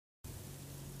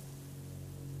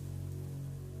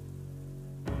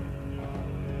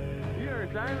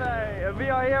zijn wij.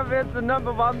 We are here with the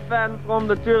 #1 fan from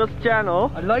the Turas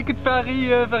channel. I like it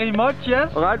very much,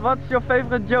 yes. Alright, what's your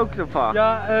favorite joke so far?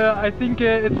 Yeah, I think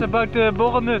it's about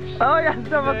borrel nuts. Oh yes,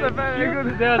 that was a very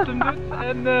good. There are some nuts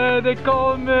and they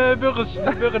call them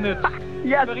burger nuts.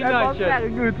 Yes, very that nice, was yes.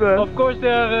 very good. Of course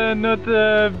they are not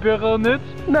burger nuts.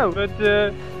 No. But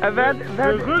and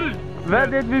where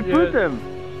did we put them?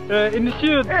 In the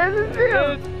shoot. In the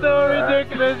shoot. It's so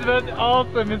ridiculous but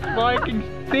awesome. It's Viking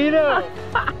Stilo.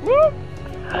 Woo!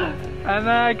 And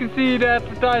I can see the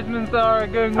advertisements are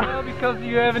going well because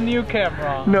you have a new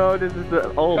camera. No, this is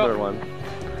the older one.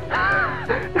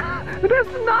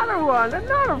 There's another one,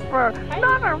 another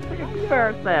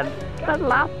person. That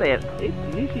last it. This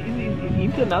is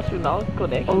international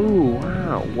connection. Oh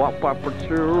wow,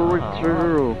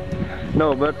 true.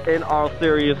 No, but in all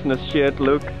seriousness shit,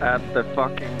 look at the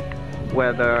fucking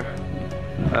weather.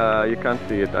 You can't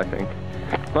see it, I think.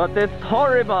 But it's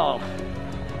horrible.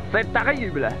 C'est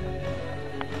terrible.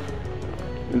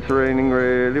 It's raining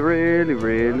really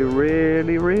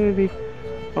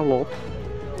a lot.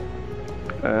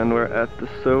 And we're at the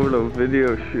Sowulo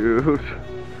video shoot.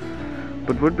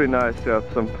 But would be nice to have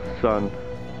some sun.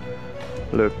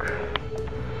 Look.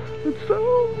 It's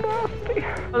so nasty.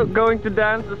 I'm going to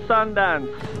dance the sun dance.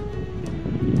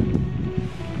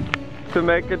 To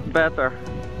make it better.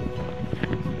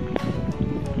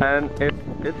 And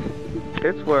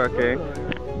it's working.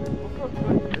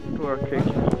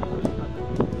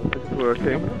 It's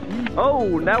working.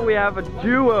 Oh, now we have a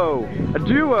duo. A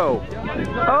duo.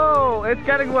 Oh, it's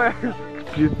getting worse.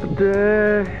 Beautiful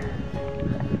day.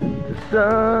 The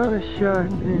sun is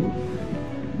shining.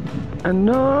 And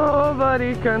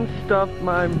nobody can stop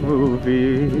my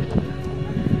movies.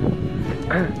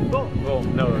 Oh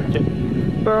no, okay.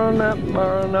 Burn up,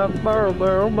 burn up, burn,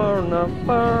 burn, burn up,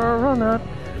 burn up,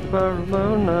 burn,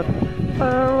 burn up,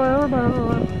 burn,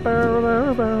 burn,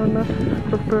 burn, burn up,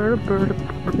 burn, burn,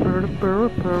 burn, burn,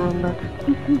 burn up.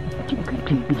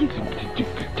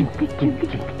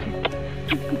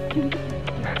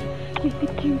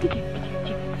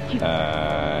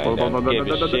 Don't give a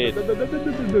shit.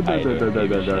 I don't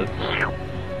give a shit.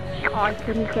 Oh, ik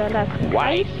vind het wel lekker.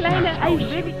 Why? Kleine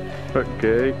ijsbaby.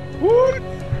 Okay.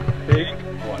 Big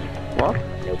one. What?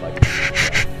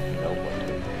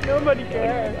 Nobody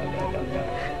cares.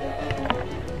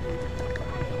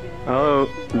 Oh,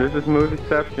 this is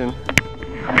movieception.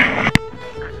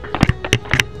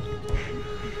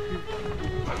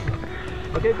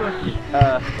 Oké,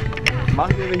 mag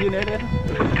ik even hier neerleggen?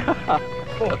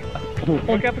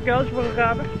 Ik heb een kuiltje voor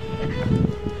gegraven.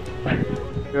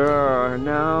 You're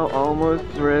now almost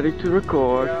ready to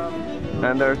record.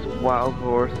 And there's wild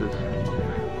horses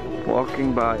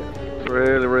walking by. It's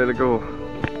really cool.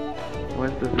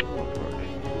 Where's this park?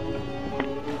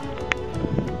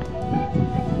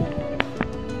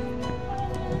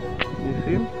 You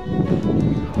see him?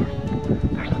 There's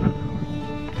another horse.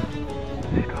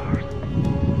 Big horse.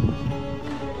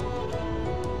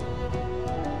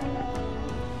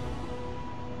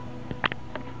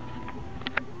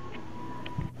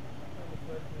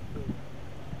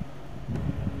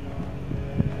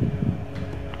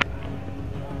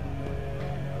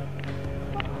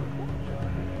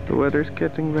 The weather's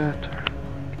getting better.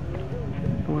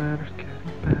 The weather's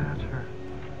getting better.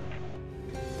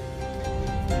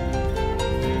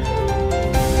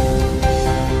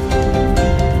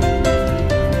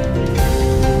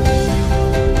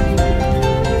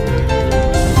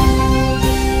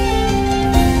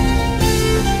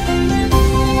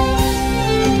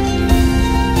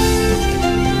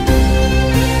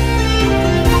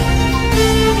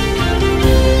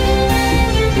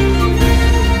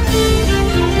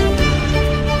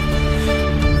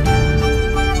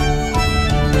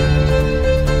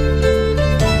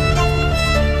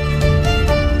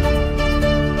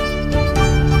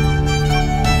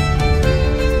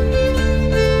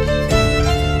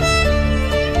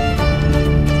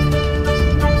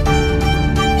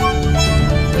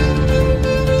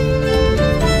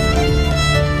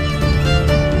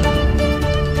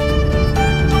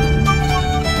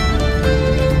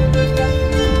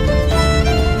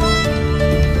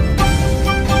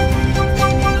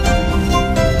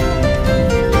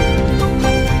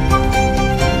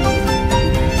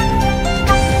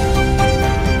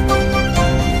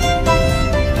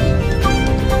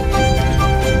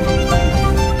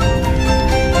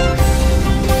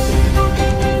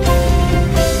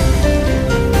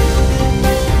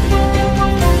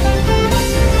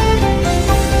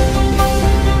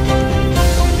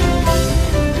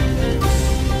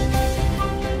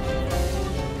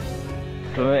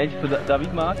 Zullen we eentje voor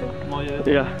David maken? Mooie.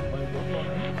 Ja.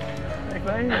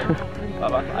 Waar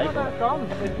was de eikel?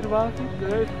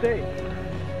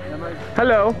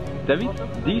 Hallo, David,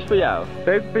 die is voor jou.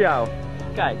 deze is voor jou.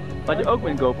 Kijk, wat je ook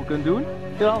met een GoPro kunt doen,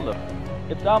 heel handig.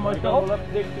 Je hebt daar mooi op.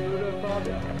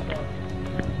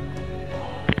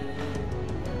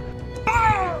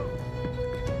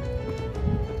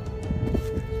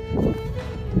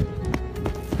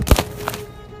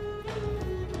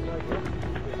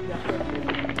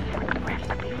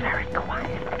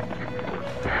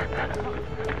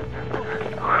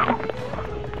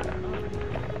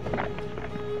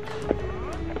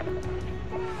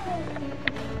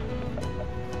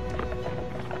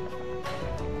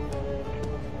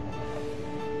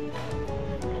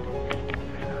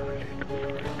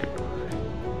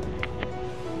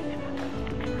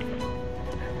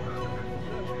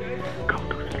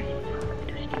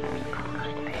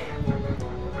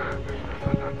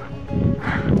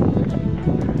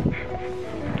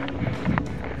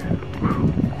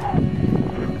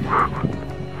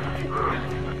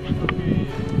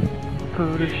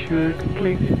 Photoshoot,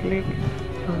 klik, klik.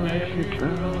 Photoshoot,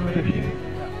 photoshoot,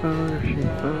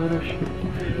 photoshoot, photoshoot,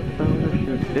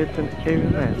 photoshoot. Dit is een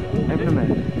evenement.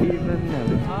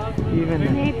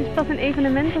 Nee, het is pas een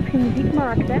evenement als je muziek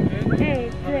maakt, hè? 1,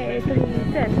 2, 3,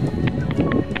 6.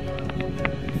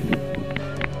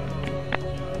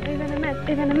 Evenement,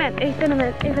 evenement,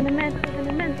 evenement, evenement, evenement,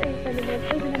 evenement, evenement,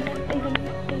 evenement,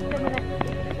 evenement.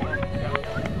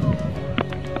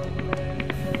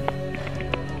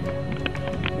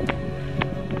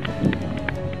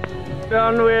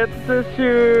 Done with the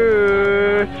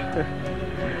shoot.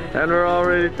 And we're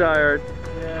already tired.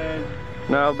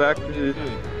 Now back to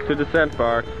the sand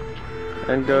park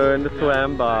and go in the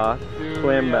swim bath.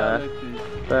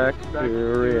 Back to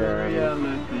reality.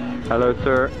 Hello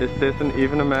sir, is this an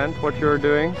evenement what you're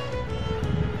doing?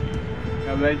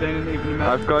 Ja, wij zijn een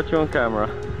evenement. I've got you on camera.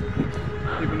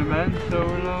 Evenement,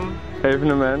 Sowulo.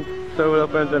 Evenement,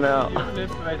 Sowulo.nl.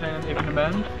 Wij zijn een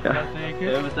evenement, Ja.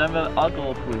 zeker. Ja, we zijn wel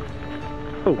alcoholproof.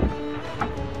 Oh.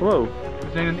 Wow. We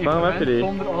zijn een Waarom heb je die?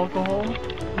 evenement zonder alcohol.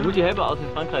 Dat moet je hebben als je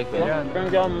in Frankrijk bent. Ja, dan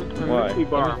kan je een Why? Je moet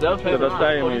bar. zelf hebben, dat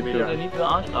zei je maar niet, je er niet wil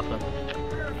aanstraffen.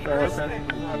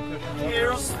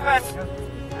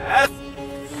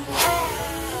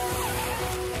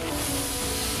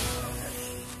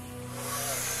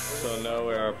 So now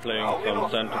we are playing some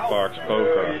Center Parks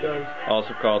poker,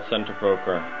 also called Center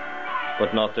Poker,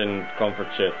 but not in comfort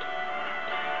shit.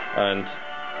 And,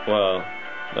 well,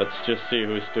 let's just see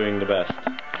who's doing the best.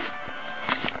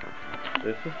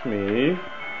 This is me.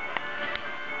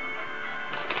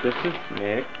 This is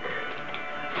Nick.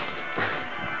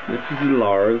 This is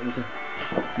Lars.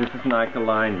 This is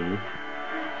Nicolini.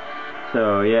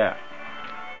 So yeah.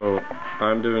 So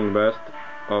I'm doing the best,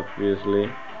 obviously.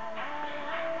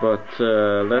 But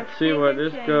let's see where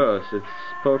this goes. It's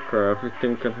poker,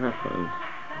 everything can happen.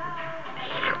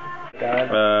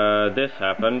 This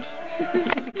happened.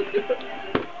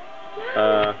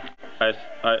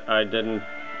 I didn't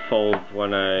fold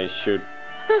when I should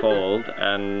fold,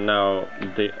 and now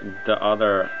the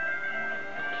other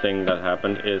thing that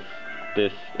happened is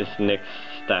this is Nick's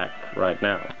stack right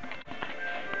now.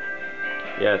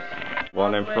 Yes,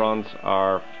 one in front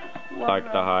are like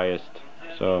the highest,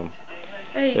 so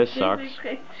this sucks.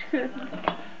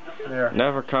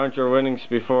 Never count your winnings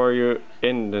before you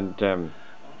end them.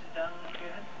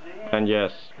 And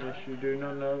yes, you do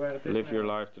not know where it is. live your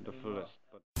life to the fullest.